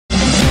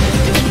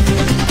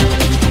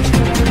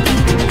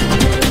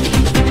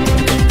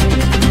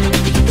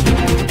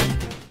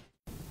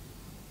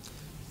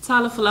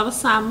tala falava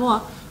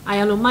Samoa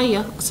ai alo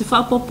maia o se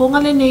whaapoponga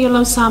le nei o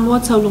lau Samoa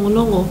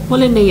Taulogologo mo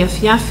le nei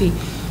afiafi.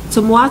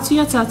 Ta moatu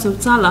ia tātou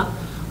tala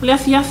o le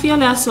afiafi a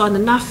le aso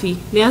ananafi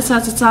le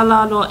asa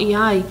tatala aloa i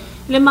ai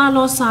le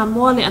malo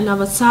Samoa le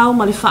anawatau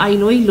ma le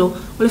whaailoilo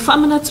o le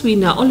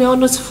whaamanatuina o le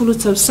ono te fulu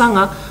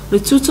tausanga o le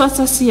tutu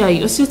atasi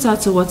ai o se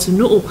tātou atu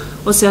nuu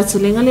o se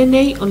atalenga le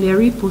nei o le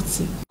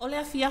ripoti. O le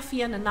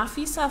afiafi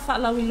ananafi sa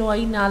whaalauiloa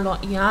ina aloa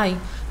i ai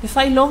le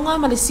whailonga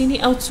ma le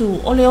sini autu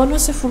o le ono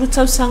se fulu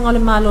tausanga o le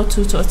malo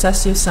tutu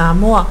atasi o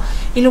Samoa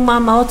i luma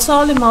maota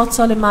o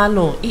le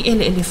malo i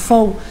ele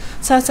fau.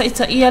 Tata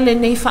ita ia le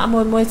nei wha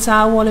amoe moe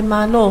tāu o le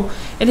malo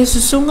e le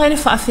susunga i le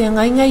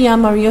whaawhiangainga ia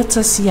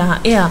Mariota si a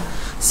ea.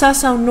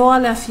 Sasa unoa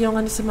le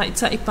awhionga ni se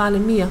maita i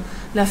palemia.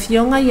 Le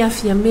awhionga i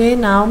awhia me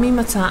Naomi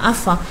mata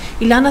afa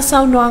i lana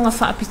sa unoa nga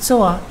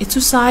whaapitoa e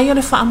tusai o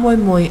le wha amoe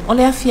moe o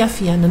le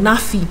awhiawhia na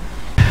nafi.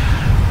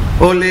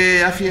 O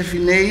le awhiawhi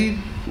nei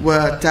wa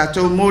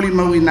tātou mori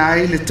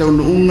mawinai le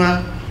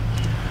taunuunga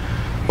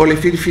o le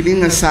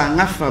whiriwhiringa sa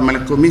ngafa ma le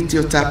komiti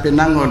o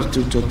tāpenanga o le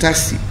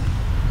tutotasi.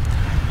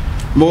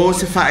 Mo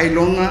se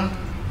whaelonga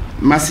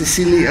ma se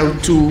sini au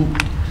tū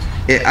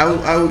e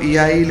au i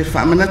ai le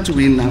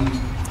whaamanatuina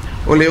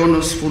o le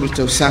ono sifuru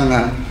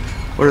tausanga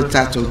o le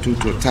tātou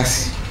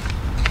tutotasi.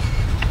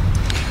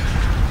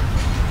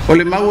 O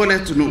le maua le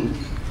tunu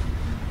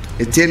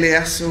e tele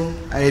aso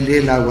a e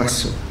le lau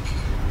aso.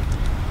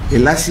 E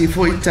lasi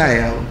fo i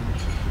tae au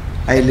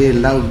a e le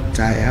lau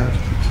tae au.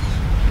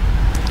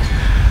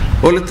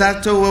 O le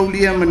tātou au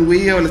lia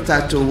manuia o le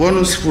tātou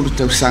ono sifuru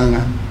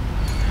tausanga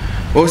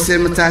o se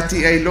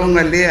matati ai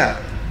longa lea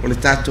o le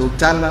tātou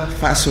tala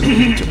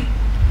whaasolito.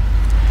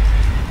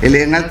 E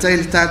le ngata i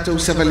le tātou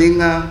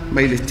savalinga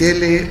mai le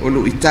tele o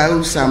lu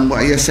itau sa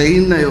mua ia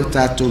saina e o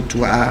tātou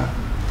tua.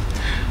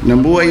 Na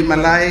mua i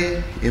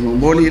malae e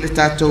momoli le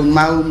tātou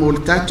mau mo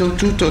le tātou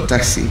tuto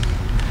tasi.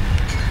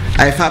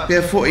 Ai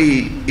whapea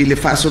foi i le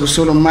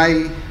whaasolosolo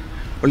mai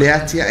o le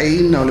atia e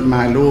ina o le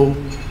malo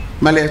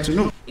ma le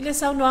atunu. I le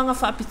saunoanga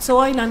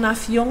whaapitoa i lana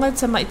awhionga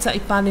te maita i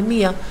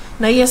panemia,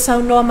 na ia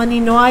saunoa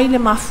manino ai le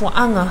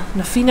mafuaanga,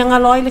 na whinanga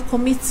loa i le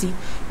komiti,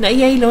 na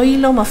ia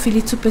ilo ma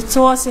whili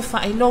tupetoa se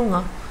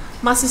whailonga.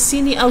 Ma se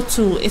sini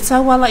autu e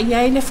tauala i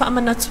ai le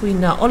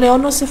whaamanatuina o le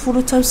ono se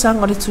furu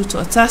tausanga o le tutu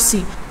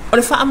atasi. O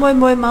le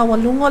whaamoe ma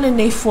walunga le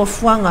nei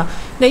fuafuanga,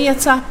 na ia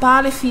tā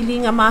pā le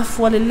whilinga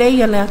mafua le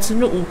leia le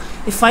atunuu,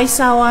 e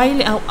whaisa o ai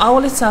le au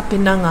le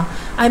tāpenanga,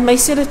 ai mai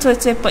se le toe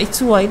te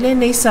paitua i le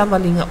nei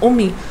savalinga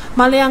umi,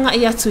 ma le anga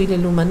i atu i le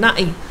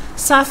lumanai.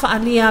 Sa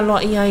whaalia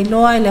loa i ai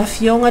loa i le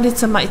awhionga le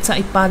tamaita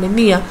i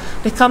palemia,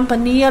 le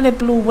kampania le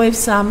Blue Wave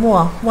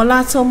Samoa,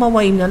 walato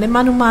mawaina le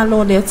manu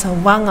malo le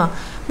tauwanga,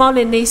 ma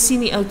le nei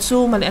sini au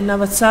tū ma le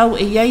anawatau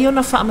e iai o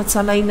na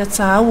whaamatalaina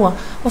tāua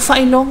o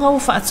whailonga o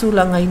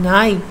whaatulanga i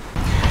nai.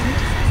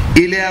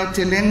 I le au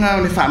te lenga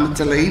o le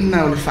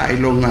whaamatalaina o le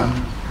whailonga,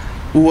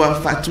 ua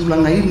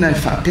whaatulanga ina e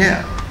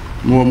whaapea,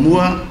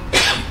 mua,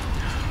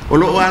 o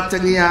loo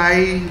atangi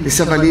ai le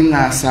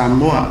savalinga a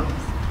Samoa.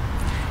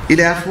 I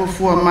le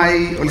afuafua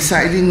mai o le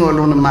sailinga o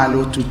lona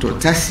malo tuto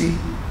tasi,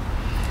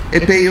 e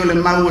pei o le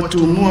maua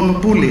tu mua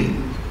mapule,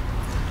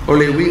 o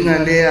le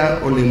winga lea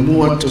o le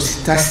mua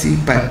tositasi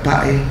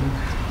pae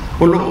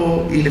o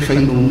loo i le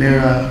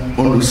whainumera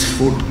o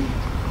nusfuru.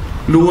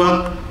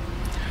 Lua,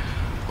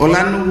 o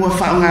lanu ua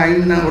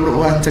whaungaina o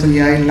loo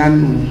atangi ai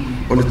lanu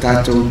o le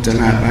tātou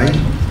tangarai,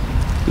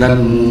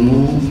 lanu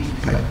mumu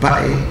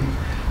pae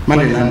ma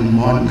le lanu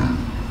moana.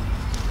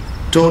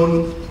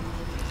 Tolu,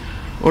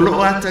 o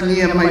loo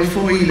atangi mai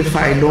foi i le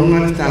whailonga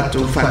le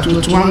tātou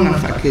whatuatuanga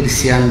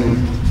whakerisiano,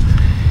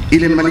 i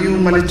le maliu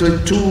ma le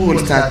toe tū o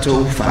le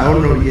tātou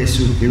whaolo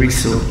Iesu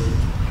Kiriso,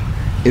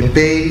 e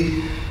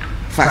pei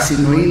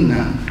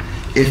whasinoina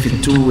e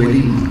whitū e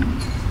lima.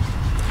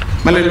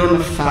 Ma le lona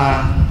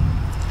wha,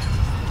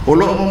 o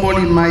loo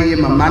momoli mai e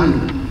mamanu,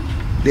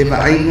 le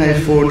waainga e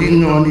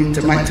fōlingo ni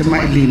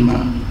tamai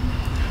lima,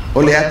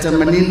 o le ata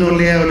manino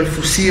lea o le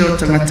fusio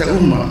tangata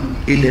uma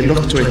i le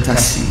loto e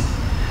tasi,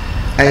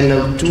 ai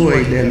lautua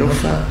i le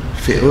alofa,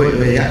 fe oe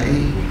oe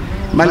ai,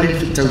 ma le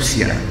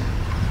whitausia.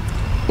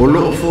 O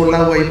loo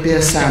fōlaua i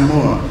pea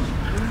Samoa,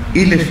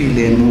 i le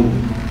filemu,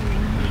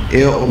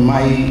 e o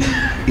mai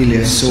i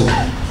le asoa.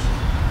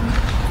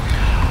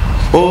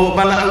 O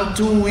bala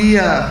autu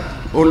ia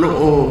o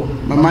loo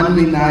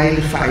mamanuina ai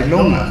le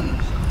whailonga,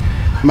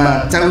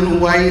 ma taunu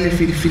wai le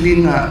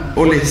filifilinga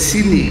o le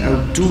sini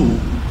autu,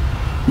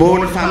 mo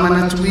le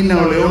whaamanatuina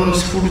o le ono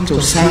sifuru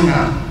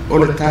tausanga o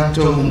le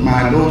tātou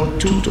malo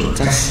tuto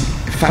tasi,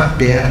 e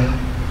whapea,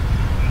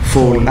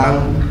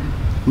 fōlau,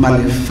 ma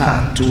le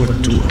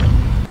whātua.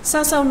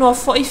 Sasa unoa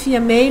foi fia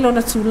mei lo na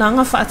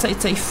tūlanga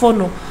whaataita i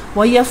fono,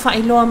 wa ia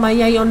whailoa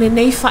mai ai o le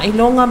nei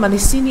whailonga ma le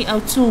sini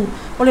au tū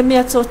o le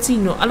mea tō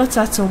tino alo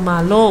tātou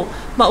mālo,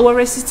 ma ua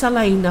resi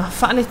talaina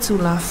whaale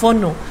tūla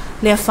fono,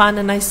 lea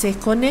whana nai se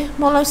kone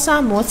mo lau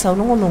Samoa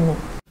Taulogologo.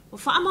 O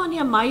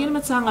whaamania mai le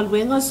matanga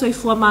luenga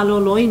soifua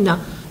mālo loina,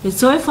 le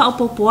toe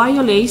whaopopo ai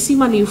o le isi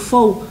mani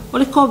ufou o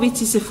le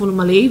COVID-19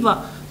 ma le iwa,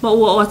 ma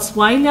ua o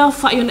atuai lea o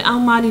whai o le au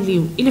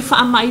maliliu i le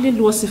wha mai le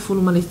lua se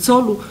fulu ma le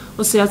tolu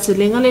o se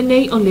atelenga le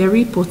nei o le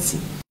ripoti.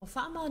 O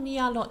wha mao ni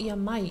alo ia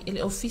mai i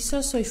le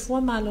ofisa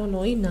soifua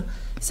maloloina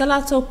sa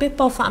lātou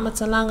pepa o wha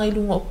matalanga i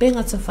lunga o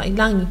penga ta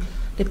whailangi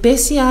le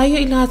pesi aio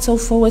i lātou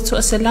fau e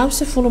toa se lau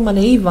se fulu ma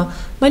le iwa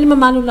mai ni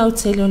mamalu lau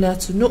tele o le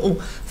atu nuu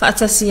wha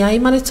atasi ai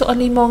ma le toa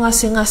lima o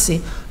ngase ngase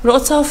ro o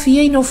tau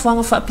fia i no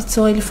whanga wha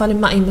apitoa i le whale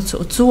mai ma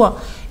toa tua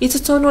i te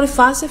tono le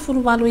fase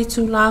fulu walu i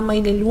tū la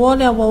mai le lua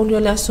le awauli o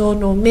le aso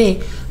no me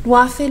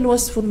lua fe lua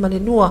se fulu ma le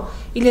lua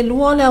i le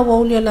lua le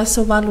awauli o le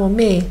aso walu o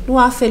me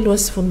lua fe lua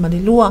se fulu ma le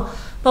lua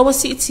pa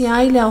wasi iti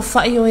ai le au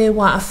whai o e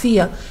wa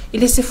afia i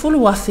le se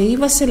fulu wa fe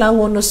iwa se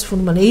lau ono se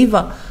fulu ma le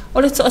iwa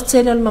o le toa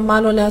tele o le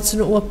mamalo le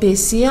atunu ua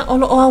pesia o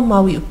lo o au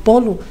maui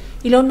upolu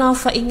i lo nao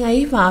wha inga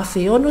iwa a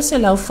fe ono se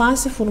lau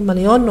fase fulu ma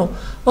le ono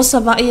o sa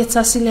vai e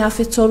tasi le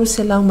afe toru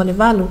se lau ma le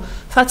walu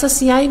wha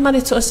tasi ai ma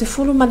le toa se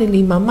fulu ma le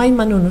lima mai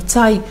manono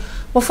tai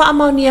wa wha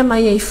amaunia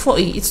mai ei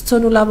foi i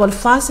tonu lawa le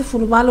fase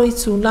fulu walo i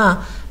tū la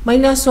mai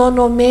le aso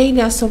no mei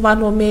le aso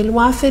walo o mei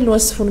lua fe lua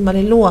se fulu ma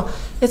le lua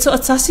e toa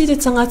tasi le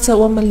tangata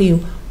ua maliu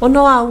o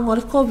no au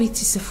ngore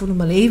Komiti se fulu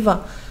ma le iwa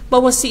ma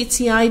wasi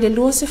iti ai le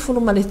lua se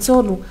fulu ma le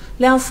tolu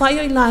le au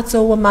whaio i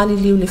lātou wa mali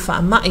liu le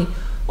wha mai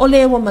o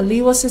le wa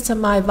maliwa se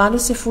tamai walu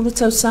se fulu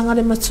tau sanga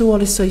le matu o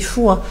le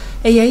soifua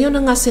e iei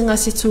ona ngase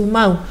ngase tū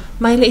mau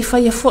mai le i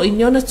whaia fo i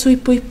niona tui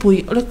pui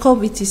pui o le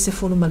Komiti se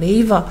fulu ma le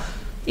iwa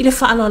i le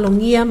whaalo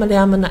alongia ma le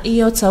amana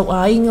i o tau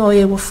a inga o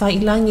e wa whai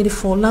ilangi le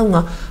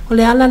fōlaunga o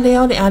le ala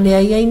leo le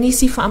alea iei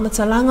nisi wha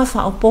amatalanga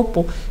wha o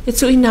popo e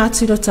tu i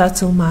nātu lo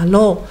tātou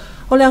mālo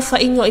o le awha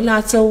ingo i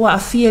lātou wa a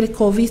fia le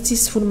Komiti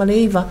se fulu ma le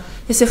iwa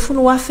e se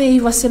fulu wafe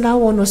iwa se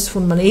lau ono se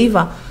fulu ma le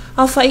iwa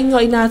au wha ingo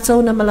i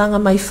lātou na malanga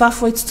mai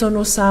fafo i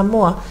tutono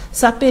Samoa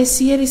sa pe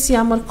sieri si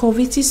ama le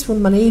Komiti se fulu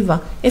ma le iwa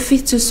e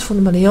fitu se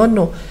fulu ma le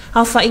ono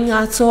au wha inga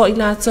atoa i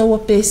lātou wa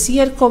pe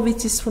sieri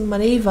Komiti se fulu ma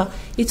le iwa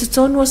i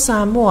tutono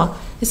Samoa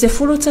e se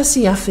fulu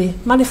tasi afe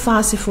ma le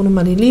wha se fulu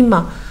ma le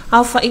lima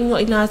au wha ingo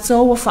i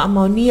lātou wa wha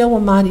amaunia wa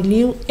maari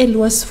liu e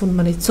lua se fulu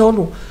ma le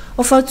tolu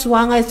o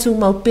whautuanga e tū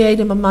maupea i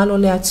le mamalo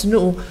le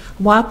atunuu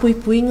wā pui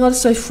puinga le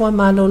soifua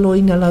malolo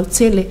ina lau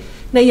tele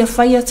na ia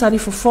whaia tari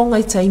fofonga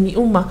i taimi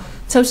uma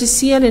tau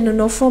sisia le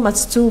nonofo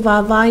matatu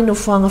vāvai no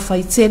whanga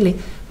whai tele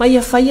ma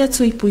ia whaia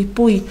tui pui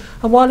pui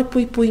a wale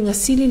pui pui nga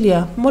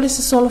sililia mo le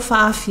sasolo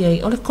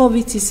whaafiai o le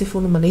Komiti se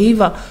fulu ma le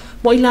iwa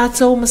mo i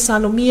lātou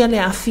masalomia le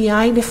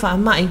afiai le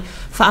whaamai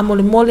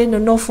whaamole mole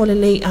nonofo le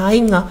lei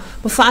ainga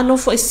ma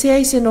whaanofo e sea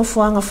i se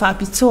nofoanga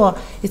whaapitoa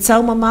e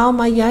tau mamao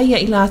mai iaia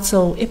i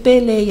lātou e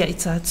pele ia i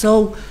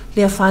tātou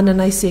lea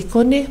whananai se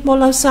kone mo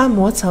lau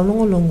Samoa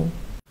Taulogologo.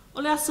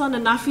 O le aso ana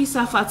nafi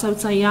sa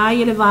whaatautai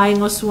ai e le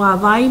vaenga sua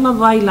vai ma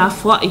vai la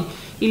fuai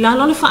i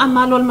lalo le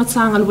whaamalo le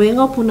matanga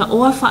luenga o puna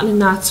oa wha le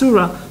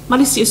natura ma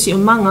le si o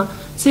manga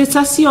se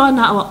tasi o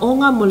ana awa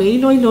onga mo le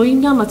ilo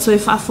iloina ma toe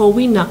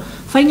whaafowina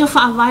whainga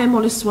whaavae mo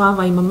le sua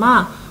vai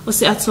mama o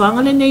se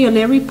atuanga le nei o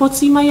le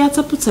ripoti mai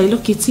ata putailo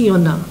kiti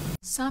ona.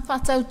 Sa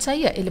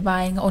whaatautaia e le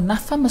vaenga o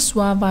nafa ma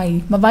sua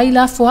vai ma vai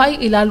la fuai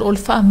i lalo o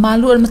le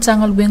whaamalo o le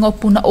matanga luenga o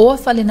puna oa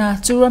wha le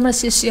natura ma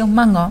le si o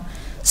manga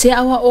se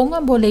awa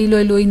onga mo le ilo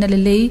iloina le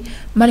lei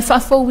ma le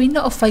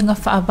whaafowina o whainga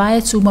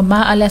whaavae tu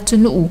mama ale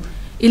atunuu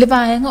i le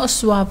vaenga o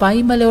sua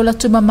vai ma le o la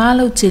tu mama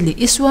lau tele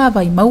i sua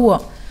vai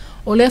maua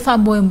o le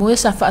whaamoe moe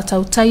sa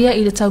whaatautaia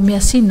i le tau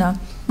mea sina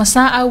ma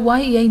sa au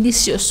wai i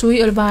ainisi o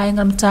sui o le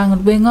vaenga matanga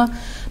luenga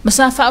ma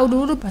sa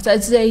whaururu pata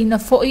e ina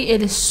foi e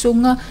le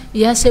sunga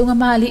i a seunga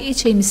maali i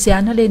cheini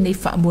seana le nei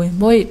whaamoe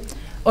moe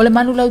o le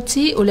manu lau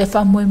ti o le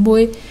whaamoe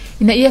moe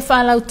ina ia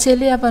wha lau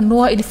tele a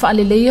vanua i le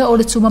whaaleleia o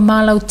le tu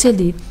mama lau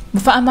tele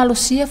ma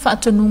whaamalosia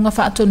whaatonunga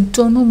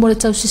whaatontonu mo le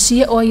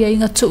tausisia o ia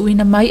inga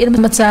tuuina mai i le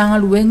matanga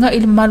luenga i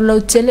le malu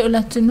lau tele o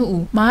la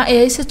tunuu ma e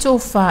eisa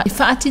tofa i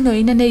whaatino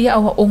ina ne ia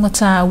awa onga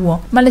tāua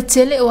ma le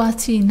tele o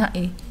ati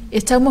nai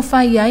e tau mo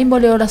whai ai mo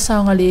le ora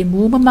saonga le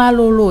mu ma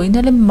malolo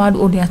ina le malu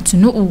o le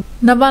atunuu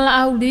na wala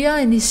au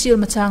lia e nisi o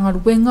matanga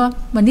luenga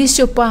ma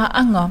nisi o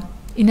paanga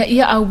ina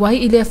ia au wai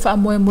i le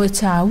whaamoe moe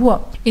tāua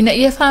ina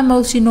ia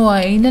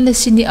whaamausinoa ina le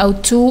sini au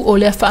tū o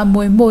le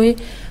whaamoe moe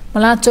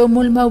ma la tau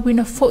mo le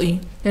mauwina foi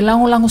le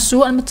lango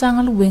sua an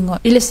matanga luenga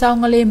i le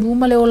saonga le mu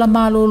ma le ola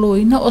malolo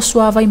ina o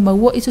suavai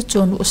maua i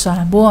tutonu o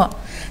Samoa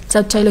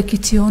tau tailo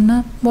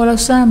kitiona mo lau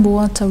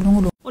Samoa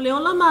Taulogologo. O le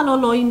ola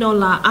malolo ina o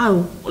la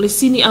au o le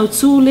sini au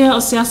tū lea o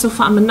se aso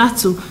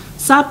whaamanatu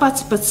sa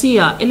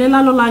patipatia e le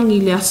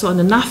lalolangi le aso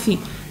ana nafi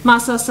ma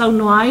sa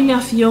saunoa ai le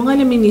afionga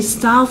le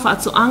minista o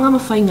whaatoanga ma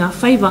whainga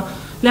whaiva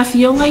le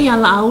afionga i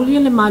ala aulia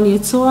le mani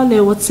etoa le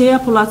watea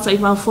polata i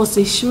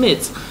Valfose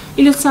Schmidt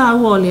i le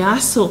tāua o le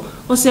aso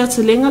o se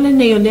atelenga le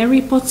nei o le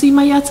ripoti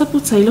mai ata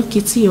putailo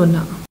kiti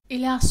ona. I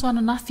le aso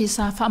ana nafi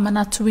sa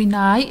whaamanatuina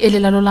ai e le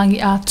lalolangi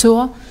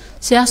atoa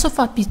se aso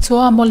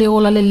whapitoa mo le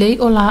ola le lei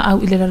o la au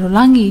i le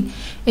lalolangi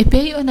e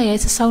pei o na ia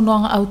te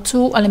saunoanga au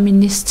tū a le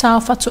minista o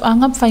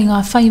whatuanga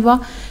mwhainga whaiva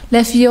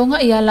le fionga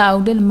i ala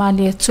au le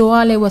mani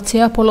atoa le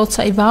watea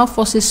polota i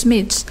Valfose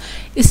Schmidt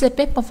i se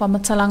pepa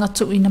whamatalanga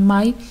tuina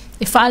mai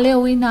e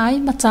whaaleo ina ai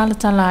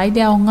matalatala ai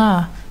le au ngā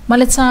ma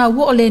le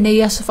tāua o le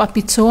nei aso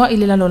whapitoa i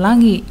le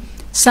lalolangi.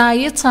 Sa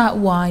ia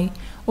tāua ai,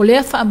 o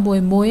lea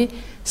whaamoemoe,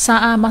 sa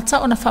a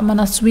mata o na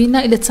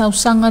whamanatuina i le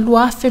tausanga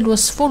luafe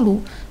luasfulu,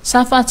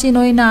 sa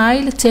whaatinoina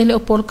ai le tele o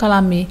Pol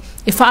Kalame,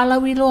 e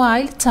whaalawilo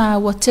ai le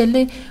tāua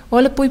tele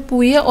o le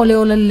puipuia o le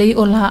ola lei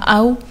o la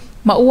au,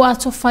 ma ua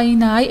ato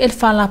whaina ai e le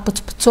whala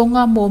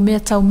patupatonga mo mea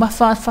tau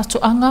mawha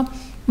whatoanga,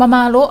 ma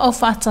malo au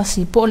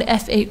whaatasi po le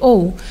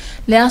FAO,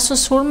 le aso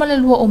sulma le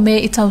lua o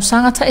mea i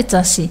tausanga ta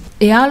etasi,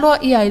 e aloa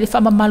ia i le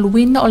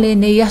whamamaluina o le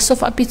nei aso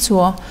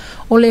whapitua,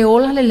 o le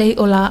ola le lei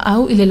o la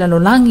au i le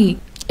lalolangi,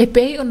 e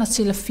pei o na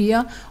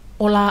silafia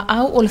o la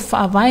au o le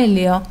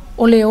whaavaelea,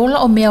 o le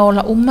ola o mea o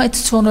la uma i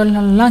te tono le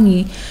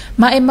lalolangi,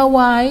 ma e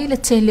mawai le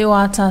te leo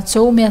a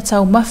tātou mea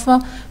tau mawha,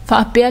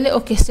 whaapeale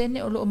o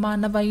kesene o lo o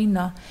mana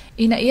vaina,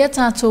 ina ia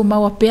tātou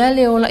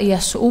mawapeale o la i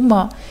aso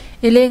uma,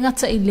 e le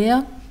ngata i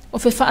lea, o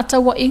fe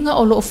whaatawa inga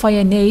o lo o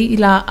whaia nei i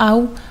la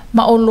au,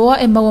 ma o loa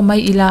e maua mai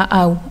i la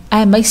au,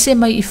 ai mai se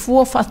mai i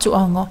fua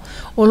whaatuanga,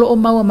 o lo o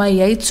maua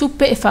mai ai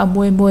tupe e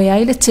whaamoe moe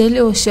ai le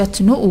tele o se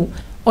atunuu,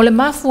 o le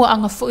mafua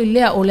anga fo i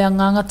lea o le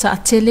anganga ta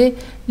atele,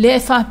 lea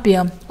e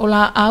whaapea, o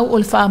la au o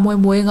le whaamoe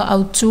moenga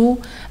au tū,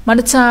 ma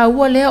le tā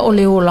ua lea o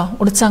le ola,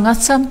 o le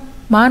tangata,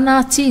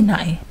 mana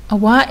tīnai, a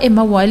wā e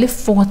maua i le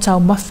fonga tau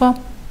mafa,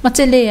 ma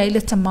te lea i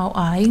le tamau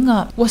a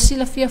inga, wa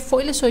sila fia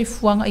fo i le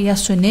soifuanga i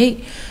aso nei,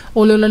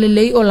 o le ola le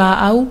lei o la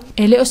au,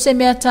 e le o se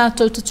mea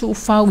tātou tatu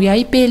ufau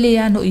iai pe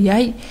lea no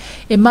iai,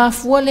 e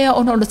mafua lea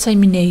ona o le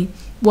taimi nei,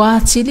 wa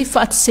atili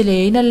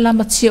whaatisele ina le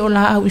lamatia o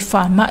la au i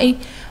wha mai,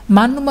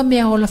 manu ma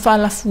mea o la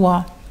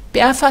whaalafua, pe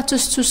a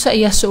whaatustusa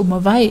i aso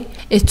umawai,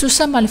 e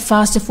tusa ma le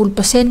whaase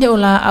fulpasene o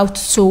la au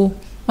tutu,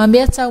 ma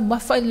mea tau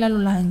mafa i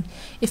lalolangi,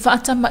 e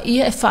whaatama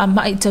ia e wha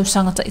mai tau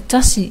sangata i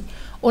tasi,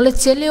 o le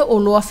tele o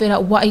loa whera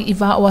wai i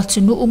wā o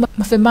atunuu ma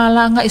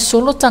whemalanga i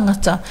solo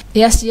tangata,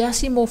 e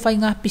asi mo whai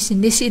ngā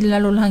pisinesi i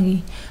lalolangi,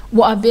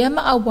 wa avea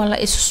ma awala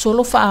e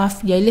solo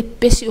whaafia i le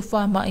pesi o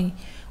wha mai,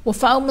 wa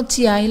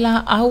whaaumatia i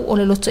la au o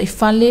le loto i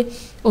whale,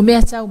 o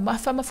mea tau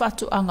mafa ma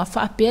whaatuanga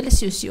whaapea le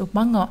siusi o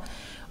manga,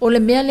 o le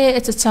mea le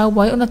e te tau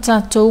wai o na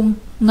tātou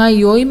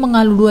ngai oi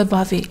mga lulu e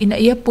vave, ina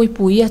ia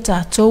puipui a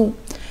tātou.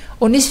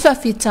 O nisi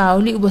whawhi tau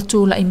li ua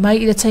tūla i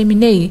mai i le taimi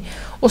nei,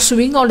 o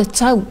suinga o le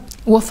tau,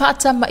 ua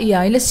whaata ma i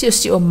ai le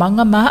siusi o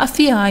manga maa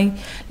awhi ai,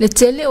 le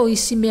tele o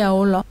isi mea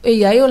ola, e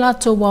iai o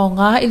lātou wao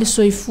ngā i le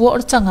soifua o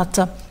le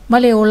tangata, ma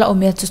le ola o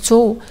mea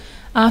tuto.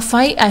 A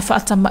whai ai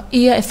whaata ma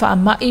ia e wha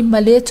mai ma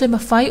le toi ma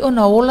whai o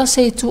na ola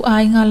se tu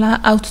ai ngā la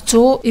au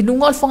tuto, i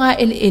nunga o whanga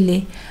ele,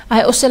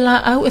 ai o se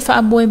la au e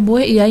wha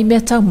moe i ai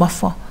mea tau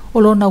mafa. O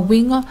lo na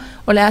winga,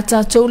 o le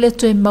ata tau le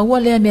toi maua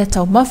lea mea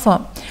tau mafa,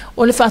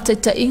 o le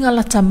whaataita inga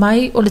la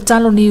tamai, o le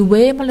talo ni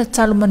we ma le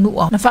talo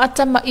manua, na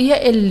whaata ma ia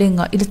e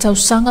lenga i le tau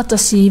sanga ta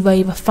siiva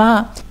i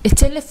wawha, e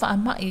tele wha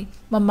mai,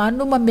 ma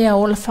manu ma mea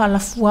o la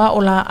whalafua o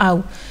la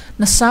au,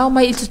 na sao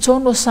mai i te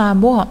tono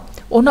Samoa,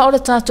 ona o le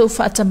tātou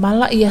whaata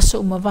mala i aso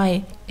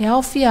umawai, e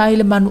au fia ai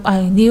le manu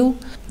ai niu,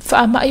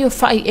 wha mai o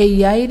whai e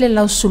iai le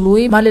lau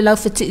sului, ma le lau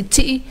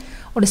whati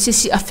o le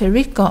sisi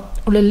Afrika,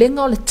 o le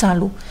lenga o le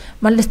talu,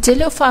 ma le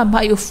tele o wha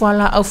mai o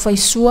whala au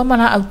whaisua ma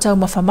la au tau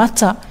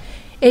mawhamata.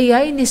 E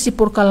iai nisi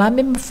Pol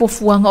Kalame ma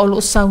fofuanga o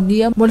lo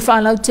saunia, mo le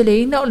whaalau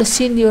teleina o le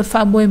sini o le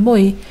wha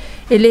moe,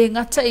 e le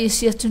ngata e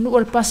si atunu o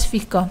le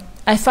Pasifika,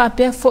 ai wha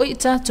pia fo i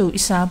tātou i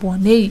Samoa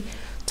nei,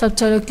 tau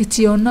ki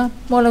tiona,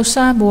 mo lau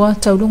Samoa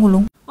tau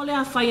lungulung. O le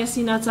a whaia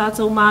sina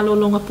tātou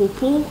mālolonga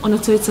pūpū, o na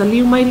tueta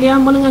liu mai lea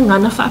mo le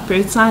ngana wha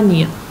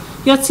Peritania.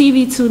 Your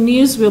TV2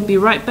 News will be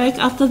right back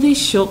after this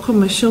short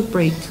commercial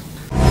break.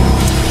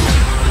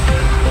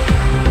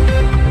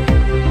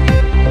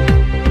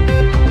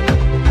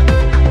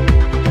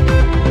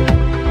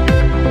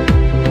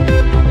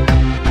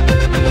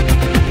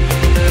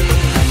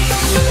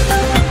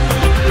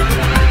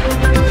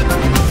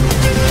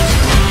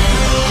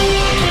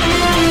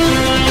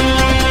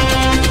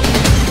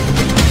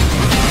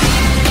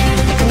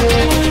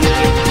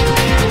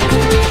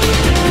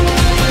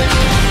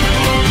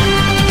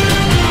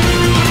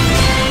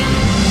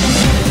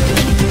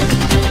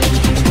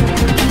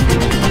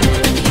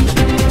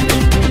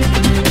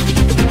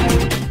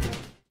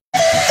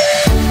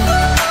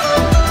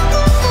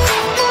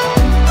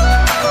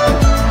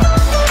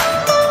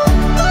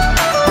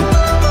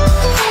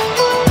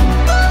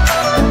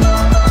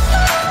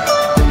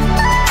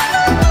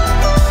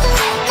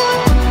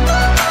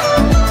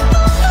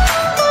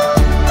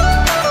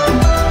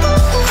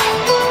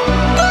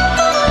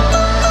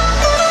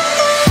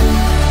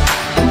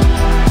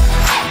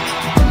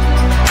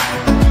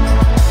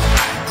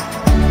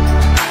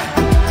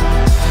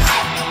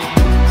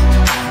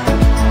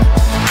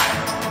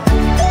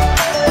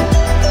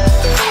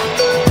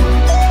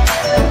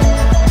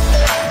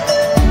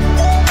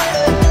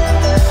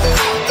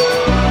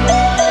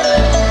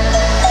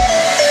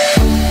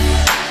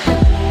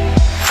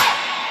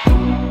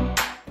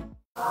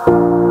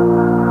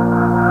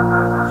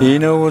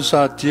 Ina o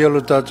sa tia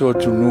lo tato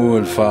atunu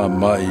el wha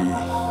mai,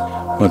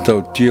 ma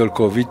tau tia el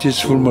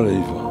COVID-19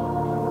 fulmaleiva,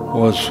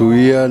 o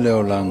suia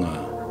leolanga,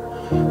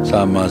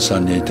 sa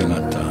masani e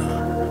tangata.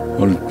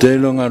 O le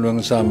telo ngā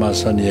luanga sa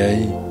masani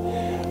ai,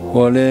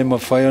 o le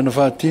mawhai ana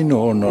whātino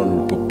o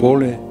na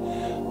popole,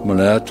 ma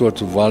le atu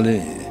atu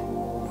vale,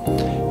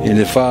 i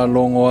le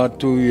whaalongo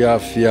atu i a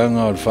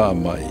whianga o le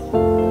whaamai.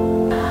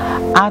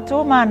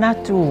 Ato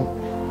manatu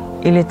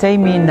i le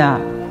teimina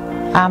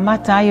a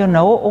matai o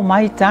na o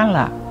mai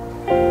tala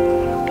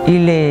i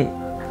le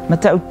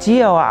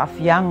matautia o a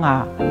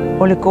whianga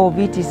o le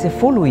Komiti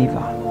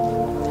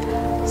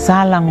Faamisionare.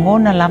 Sa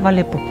langona lava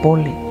le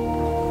popole.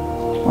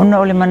 Ona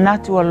o le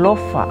manatu a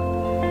lofa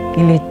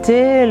i le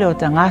tele o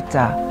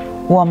tangata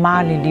ua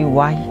mali li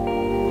wai.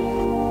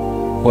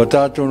 O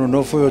tātou no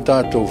nofo o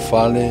tātou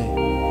whale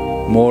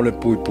mō le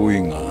pui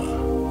puinga.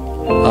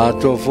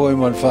 Ato foi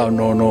man wha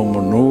no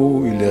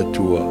manu i le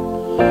atua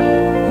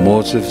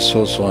mō se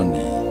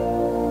fisoswani.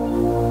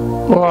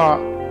 Oa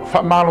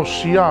wha malo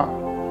sia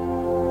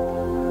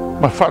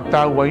ma wha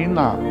tau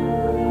waina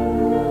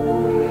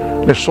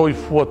le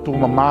soifua tu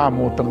mama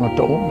mō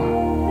tangata oma.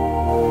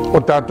 O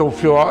tātou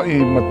whioa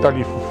i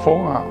matari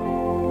fufonga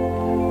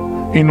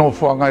i no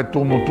whanga e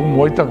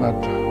tumu ai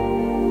tangata.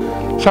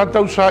 Sa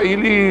tau sa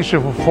ili se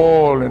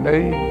fufo le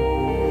nei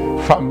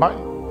whamai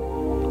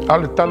a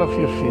le tala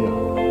fia.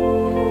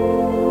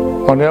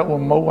 O lea ua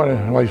maua le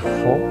lai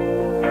fufo.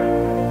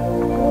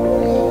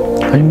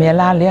 Ai mea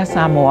la lea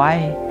Samoa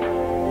e.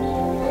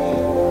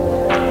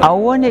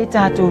 Aua ne i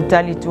tātou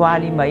tali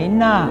tuali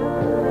maina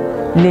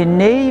le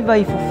nei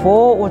vai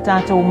fufo o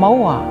tātou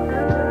maua.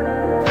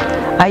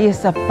 Ai e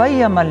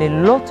sapaia ma le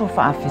loto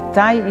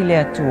whaafetai i le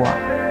atua.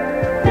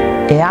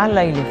 E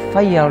ala i le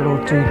whaia o lo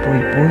tui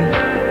pui pui.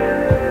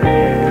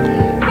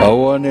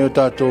 Aua ne o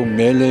tātou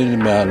mele i le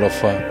mea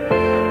alofa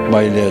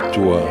mai le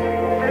atua.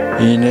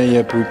 I nei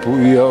e pui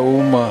pui a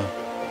uma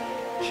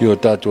si o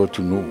tātou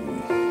tunu.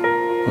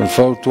 O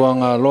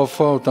whautuanga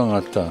alofa o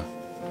tangata.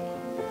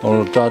 O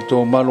lo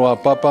tātou malu a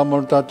papa mo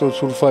lo tātou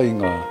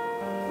surfainga.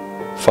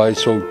 Whai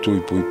sou tui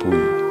pui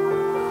pui.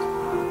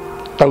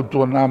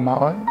 Tautua nā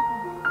mawai.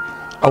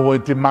 Awa e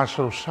te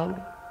masaro salu.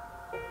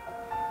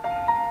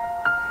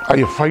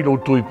 Ai e whailo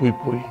tui pui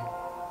pui.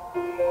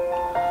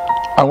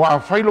 Awa a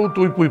whailo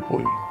tui pui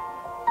pui.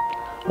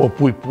 O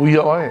pui pui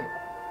a oe.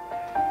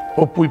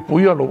 O pui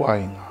pui a lo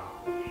ainga.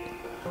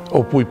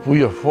 O pui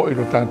pui a fōi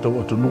lo tātou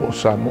o tunu o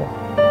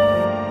Samoa.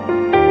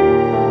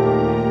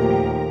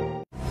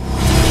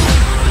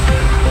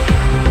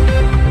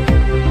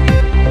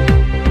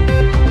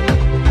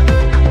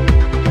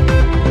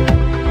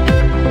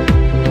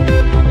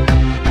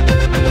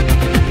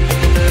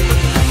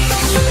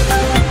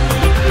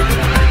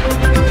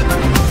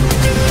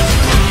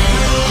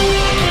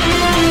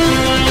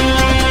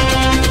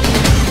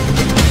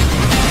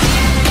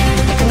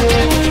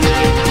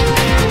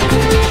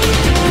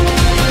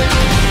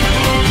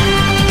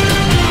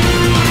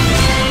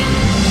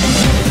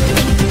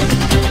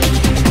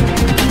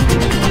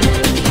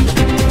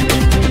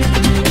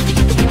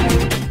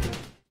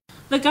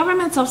 The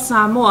government of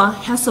Samoa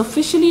has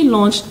officially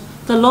launched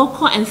the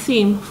local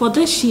anthem for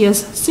this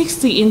year's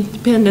 60th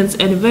independence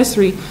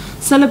anniversary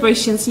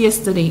celebrations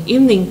yesterday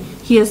evening.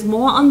 Here's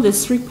more on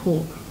this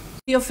report.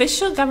 The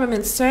official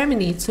government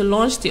ceremony to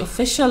launch the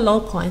official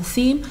local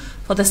anthem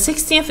for the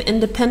 60th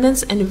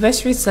independence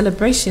anniversary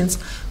celebrations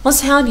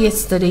was held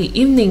yesterday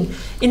evening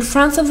in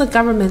front of the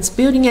government's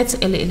building at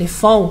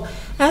Elefo.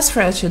 As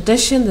for a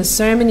tradition, the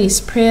ceremony's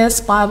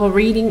prayers, Bible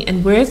reading,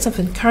 and words of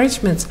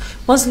encouragement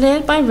was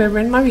led by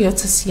Reverend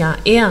Mariota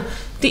Sia'ea.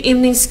 The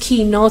evening's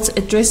keynote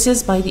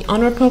addresses by the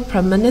Honourable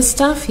Prime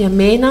Minister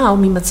Fiamena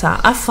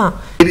Aumimata Afa.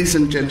 Ladies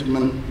and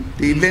gentlemen,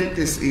 the event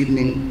this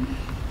evening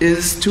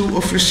is to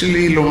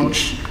officially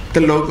launch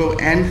the logo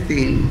and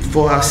theme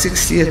for our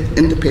 60th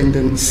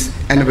independence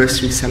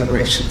anniversary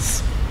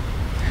celebrations.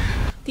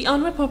 The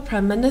Honourable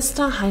Prime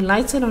Minister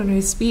highlighted on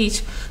her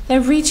speech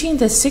that reaching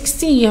the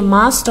 60-year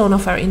milestone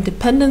of our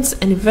independence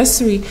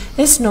anniversary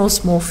is no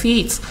small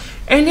feat.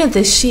 Earlier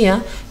this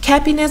year,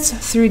 Cabinet,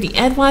 through the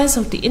advice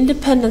of the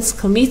Independence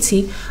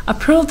Committee,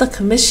 approved the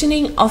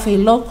commissioning of a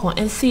local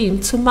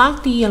anthem to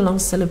mark the year-long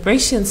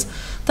celebrations.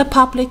 The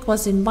public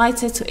was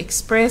invited to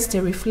express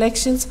their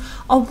reflections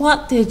on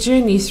what their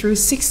journey through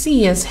 60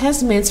 years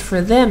has meant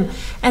for them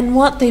and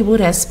what they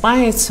would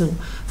aspire to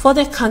for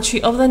their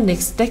country over the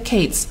next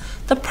decades.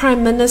 The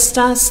Prime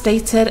Minister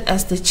stated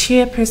as the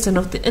chairperson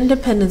of the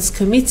Independence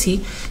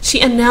Committee, she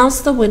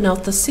announced the winner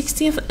of the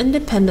 60th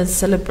Independence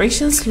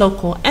Celebrations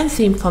Local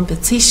Anthem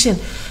Competition,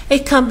 a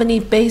company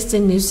based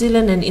in New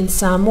Zealand and in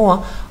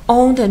Samoa,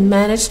 owned and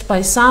managed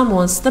by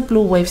Samoans, the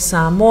Blue Wave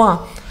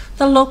Samoa.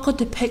 The logo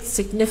depicts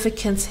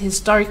significant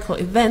historical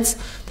events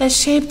that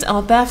shaped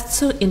our path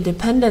to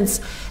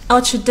independence,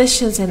 our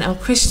traditions and our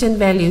Christian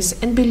values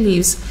and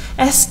beliefs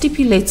as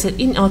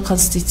stipulated in our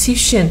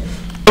Constitution.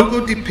 The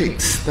logo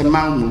depicts the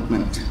Mau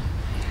movement,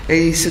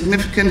 a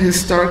significant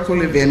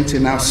historical event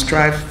in our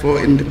strive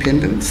for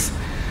independence,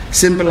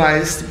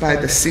 symbolized by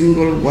the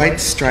single white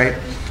stripe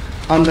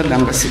on the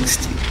number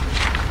 60.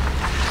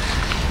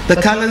 The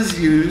colors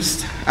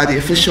used are the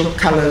official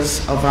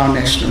colors of our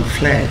national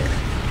flag.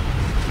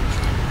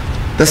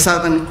 The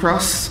Southern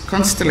Cross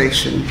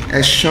constellation,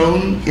 as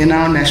shown in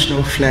our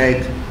national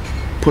flag,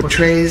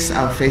 portrays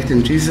our faith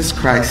in Jesus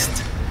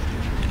Christ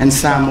and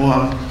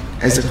Samoa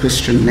as a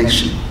Christian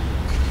nation.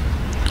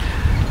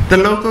 The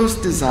logo's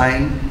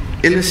design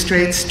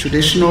illustrates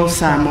traditional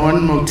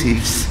Samoan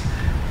motifs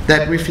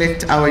that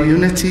reflect our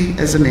unity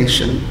as a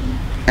nation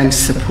and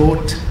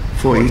support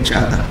for each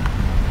other.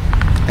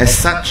 As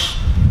such,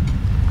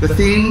 the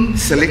theme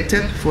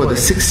selected for the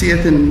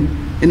 60th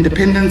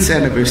Independence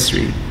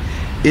Anniversary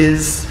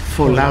is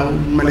Folau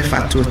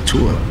Malefatua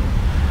Tour,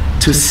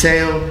 to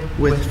sail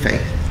with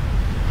faith.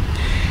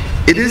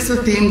 It is the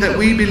theme that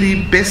we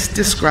believe best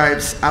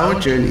describes our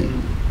journey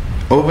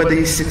over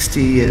these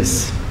 60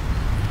 years,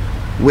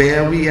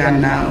 where we are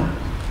now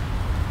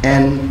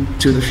and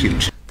to the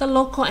future. The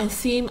logo and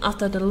theme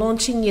after the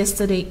launching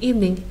yesterday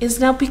evening is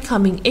now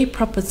becoming a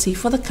property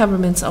for the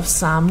government of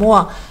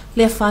Samoa.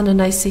 Lefana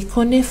Naise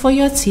Kone for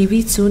your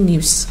TV2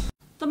 News.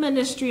 The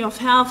Ministry of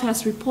Health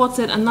has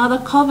reported another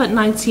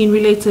COVID-19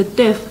 related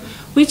death,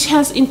 which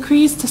has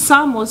increased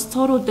Samoa's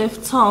total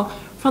death toll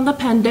from the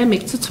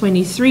pandemic to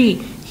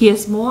 23.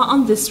 Here's more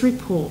on this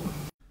report.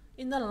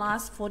 In the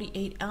last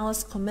 48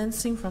 hours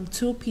commencing from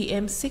 2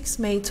 p.m. 6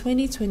 May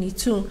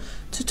 2022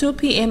 to 2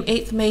 p.m.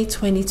 8 May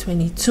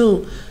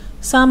 2022,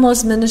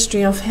 Samoa's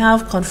Ministry of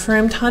Health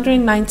confirmed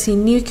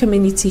 119 new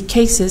community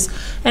cases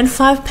and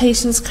 5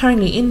 patients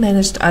currently in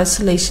managed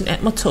isolation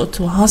at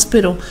Matotoa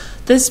Hospital.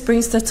 This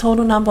brings the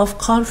total number of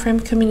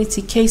confirmed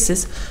community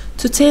cases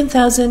to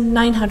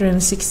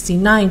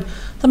 10,969.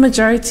 The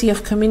majority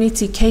of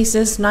community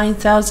cases,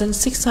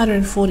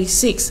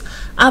 9,646,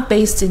 are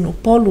based in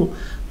Upolu,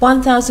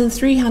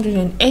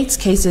 1,308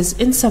 cases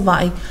in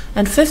Savai,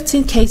 and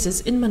 15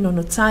 cases in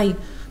Manonotai.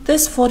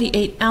 This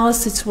 48-hour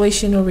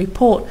situational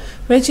report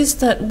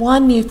registered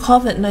 1 new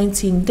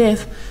COVID-19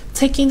 death,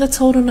 taking the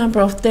total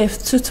number of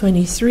deaths to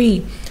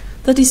 23.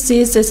 The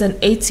deceased is an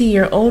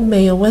 80-year-old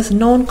male with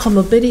known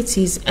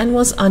comorbidities and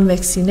was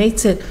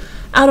unvaccinated.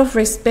 Out of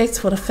respect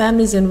for the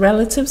families and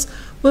relatives,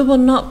 we will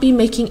not be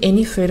making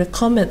any further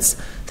comments.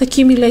 The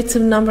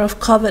cumulative number of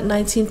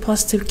COVID-19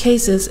 positive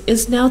cases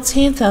is now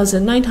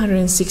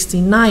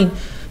 10,969.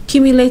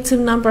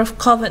 Cumulative number of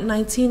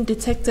COVID-19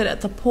 detected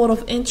at the port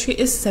of entry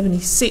is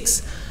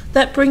 76.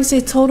 That brings a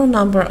total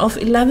number of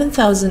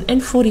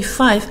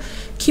 11,045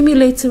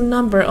 cumulative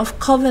number of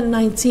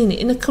COVID-19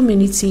 in the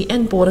community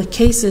and border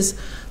cases.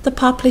 The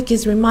public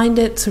is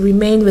reminded to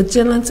remain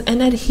vigilant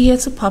and adhere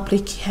to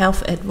public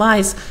health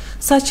advice,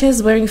 such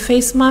as wearing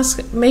face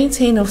masks,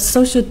 maintain a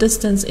social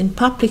distance in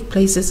public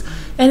places,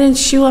 and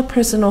ensure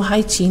personal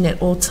hygiene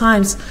at all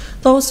times.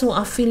 Those who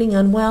are feeling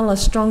unwell are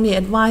strongly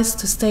advised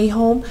to stay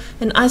home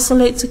and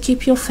isolate to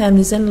keep your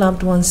families and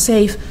loved ones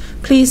safe.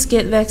 Please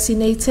get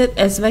vaccinated,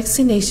 as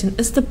vaccination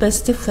is the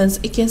best defense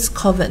against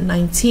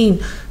COVID-19.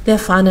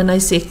 Lefana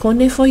Naise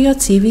Kone for your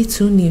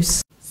TV2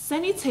 News.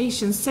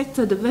 Sanitation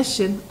Sector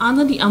Division,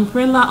 under the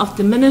umbrella of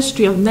the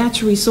Ministry of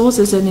Natural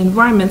Resources and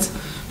Environment,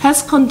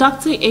 has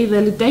conducted a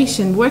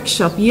validation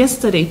workshop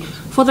yesterday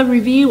for the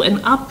review and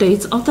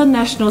updates of the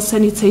National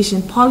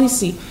Sanitation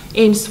Policy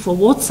Aims for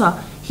Water.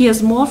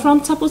 Here's more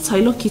from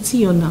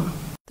Taulogologo.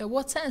 The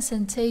Water and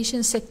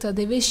Sanitation Sector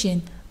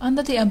Division,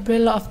 under the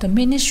umbrella of the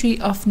Ministry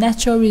of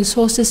Natural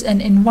Resources and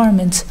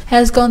Environment,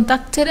 has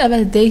conducted a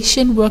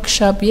validation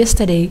workshop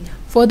yesterday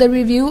for the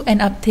review and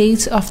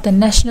updates of the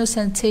National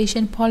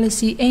Sanitation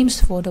Policy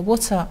Aims for the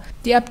Water.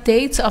 The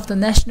updates of the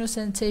National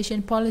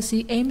Sanitation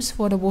Policy Aims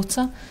for the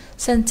Water,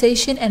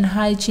 Sanitation and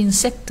Hygiene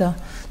sector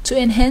to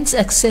enhance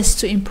access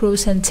to improve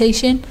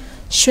sanitation,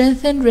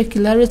 strengthen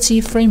regularity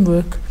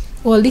framework,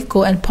 or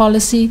LICO and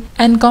policy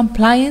and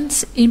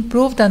compliance,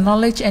 improve the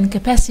knowledge and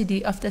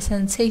capacity of the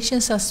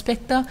sanitation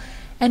sector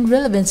and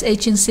relevant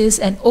agencies,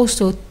 and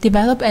also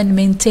develop and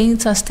maintain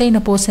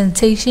sustainable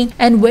sanitation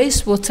and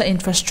wastewater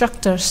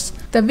infrastructures.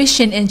 The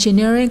Vision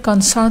Engineering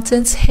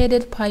Consultants,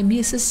 headed by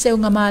Mrs.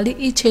 Seungamali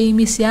Ichei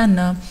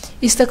Misiana,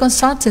 is the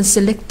consultant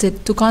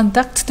selected to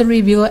conduct the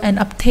review and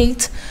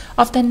update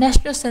of the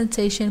National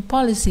Sanitation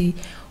Policy,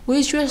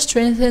 which will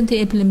strengthen the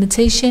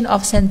implementation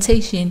of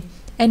sanitation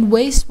and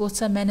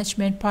wastewater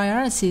management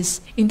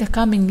priorities in the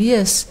coming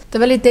years. The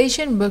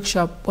validation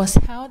workshop was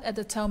held at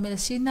the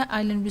Taumedicina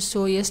Island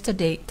Resort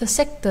yesterday. The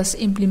sector's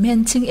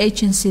implementing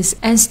agencies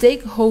and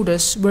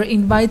stakeholders were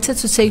invited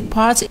to take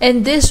part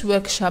in this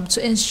workshop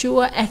to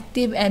ensure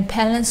active and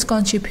balanced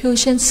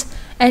contributions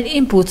and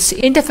inputs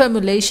in the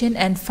formulation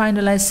and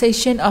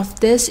finalization of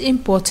this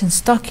important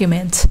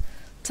document.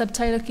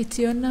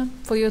 Taulogologo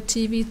for your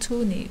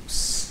TV2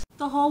 News.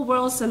 The whole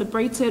world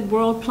celebrated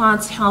World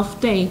Plant Health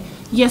Day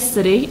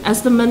yesterday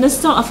as the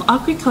Minister of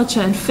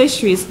Agriculture and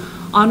Fisheries,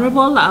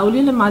 Honorable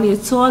Lauli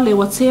Lemalietoa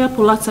Lewatea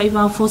Polata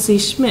Ivan Fosse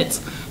Schmidt,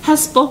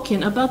 has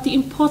spoken about the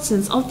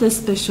importance of this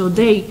special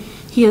day.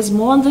 Here's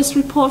more on this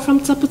report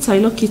from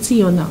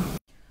Taulogologo.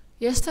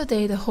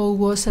 Yesterday, the whole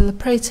world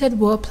celebrated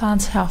World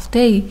Plant Health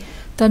Day.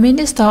 The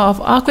Minister of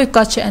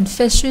Agriculture and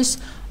Fisheries,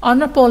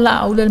 Honorable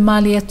Laulel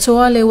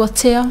Maliatoa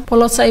Lewatea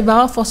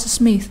Polotaiva Foster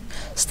Smith,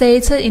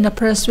 stated in a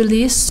press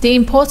release the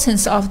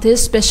importance of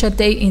this special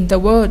day in the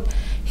world.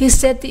 He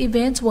said the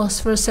event was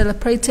first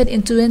celebrated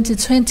in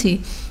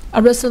 2020.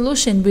 A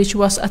resolution which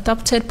was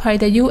adopted by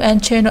the UN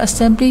General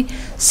Assembly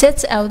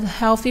sets out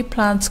healthy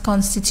plants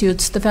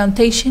constitutes the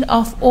foundation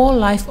of all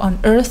life on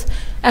Earth,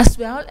 as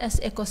well as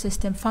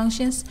ecosystem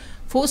functions,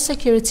 food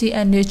security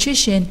and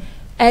nutrition,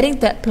 adding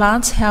that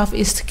plant health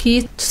is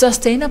key to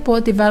sustainable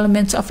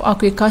development of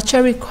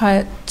agriculture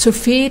required to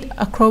feed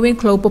a growing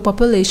global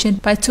population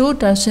by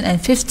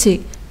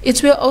 2050.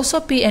 It will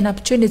also be an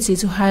opportunity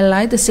to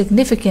highlight the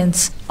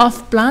significance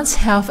of plant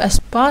health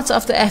as part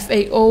of the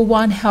FAO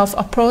One Health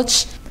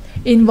approach,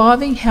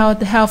 involving how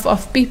the health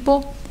of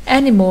people,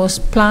 animals,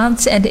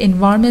 plants, and the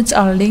environment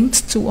are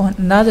linked to one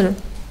another.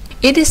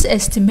 It is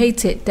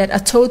estimated that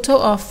a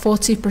total of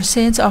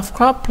 40% of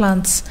crop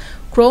plants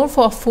grown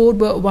for food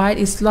worldwide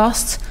is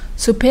lost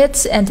to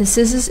pests and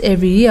diseases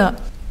every year.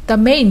 The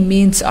main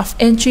means of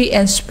entry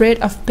and spread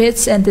of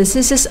pests and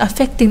diseases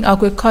affecting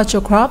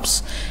agricultural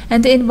crops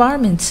and the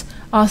environment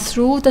are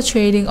through the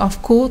trading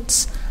of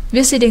goods,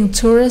 visiting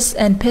tourists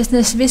and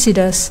business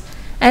visitors.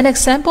 An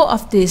example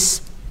of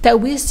this that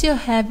we still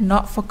have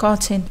not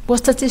forgotten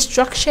was the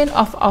destruction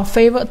of our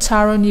favorite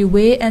taro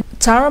niue and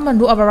taro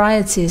manua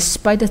varieties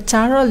by the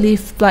taro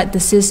leaf blight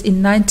disease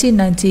in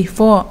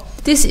 1994.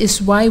 This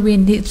is why we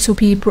need to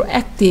be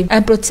proactive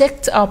and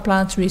protect our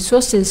plant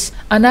resources.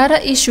 Another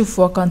issue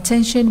for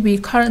contention we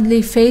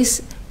currently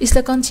face is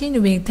the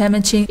continuing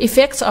damaging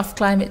effects of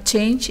climate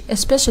change,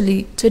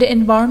 especially to the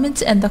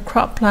environment and the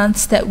crop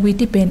plants that we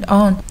depend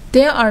on.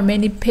 There are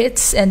many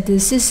pests and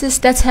diseases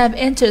that have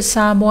entered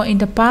Samoa in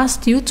the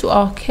past due to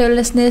our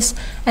carelessness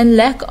and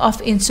lack of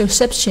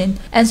interception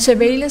and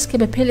surveillance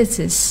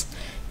capabilities.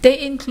 They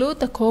include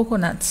the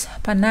coconuts,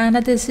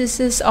 banana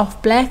diseases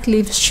of black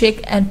leaf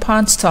shake and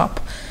pond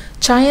stop,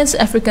 giant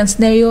African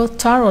snail,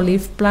 taro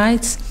leaf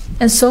blights,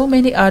 and so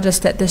many others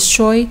that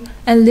destroy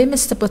and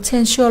limits the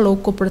potential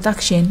local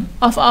production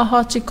of our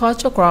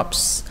horticultural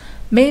crops,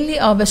 mainly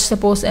our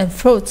vegetables and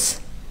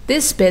fruits.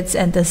 These pests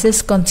and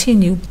diseases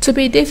continue to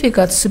be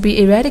difficult to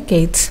be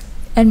eradicated,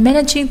 and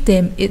managing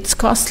them is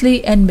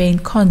costly and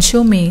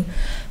main-consuming.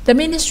 The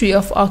Ministry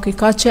of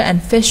Agriculture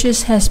and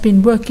Fisheries has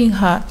been working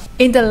hard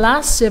in the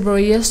last several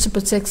years to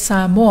protect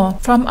Samoa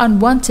from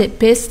unwanted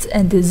pests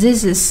and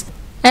diseases.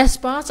 As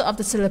part of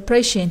the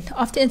celebration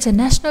of the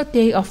International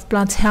Day of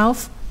Plant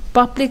Health,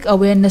 public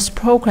awareness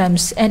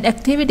programs and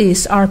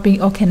activities are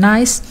being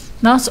organized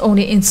not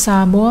only in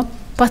Samoa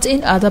but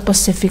in other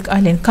Pacific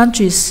Island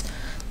countries.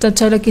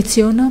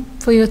 Taulogologo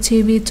for your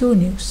TV2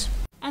 News.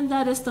 And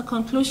that is the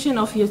conclusion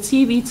of your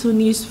TV2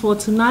 News for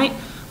tonight.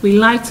 We'd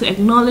like to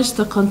acknowledge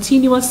the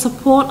continuous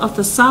support of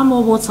the Samoa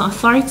Water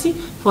Authority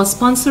for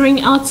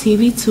sponsoring our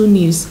TV2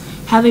 News.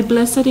 Have a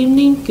blessed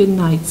evening. Good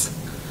night.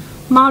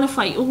 Maole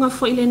fai unga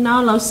fo ile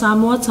nao lau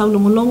Samoa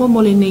taulogologo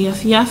mo le nei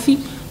afiafi,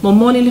 mo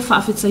mole le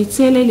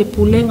whaafetaitele le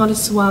pulenga le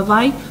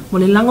suavai, mo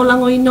le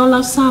langolango ino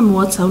lau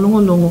Samoa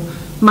taulogologo.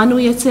 Manu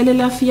ia tele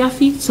le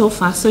afiafi, tō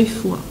wha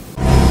soifua.